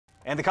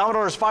And the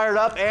Commodores fired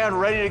up and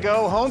ready to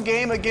go. Home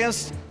game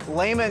against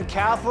Lehman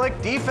Catholic.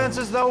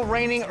 Defenses, though,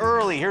 reigning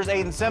early. Here's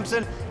Aiden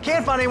Simpson.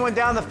 Can't find anyone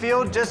down the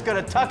field. Just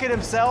going to tuck it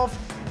himself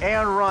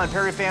and run.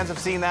 Perry fans have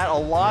seen that a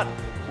lot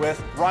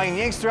with Ryan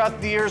Yanks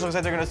throughout the years. Looks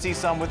like they're going to see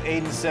some with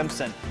Aiden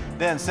Simpson.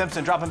 Then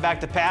Simpson dropping back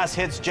to pass,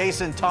 hits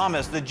Jason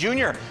Thomas. The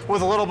junior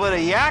with a little bit of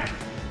yak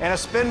and a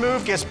spin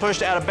move gets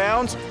pushed out of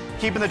bounds,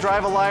 keeping the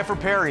drive alive for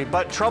Perry.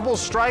 But trouble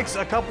strikes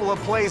a couple of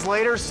plays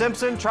later.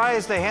 Simpson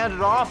tries to hand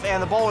it off,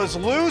 and the ball is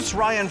loose.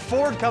 Ryan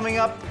Ford coming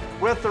up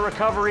with the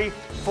recovery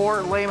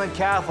for Lehman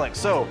Catholic.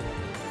 So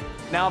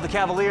now the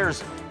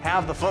Cavaliers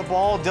have the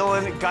football.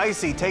 Dylan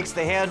Geisey takes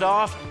the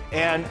handoff,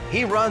 and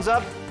he runs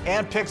up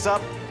and picks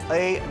up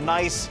a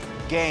nice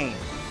gain.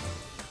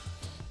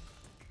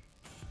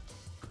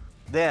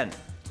 Then,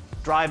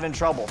 drive in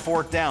trouble,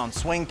 4th down,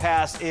 swing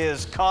pass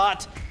is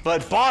caught,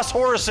 but Boss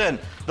Horrison,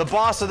 the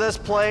boss of this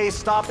play,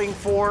 stopping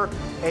for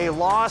a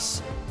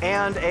loss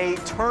and a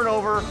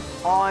turnover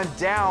on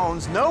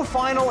downs. No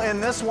final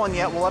in this one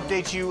yet. We'll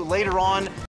update you later on.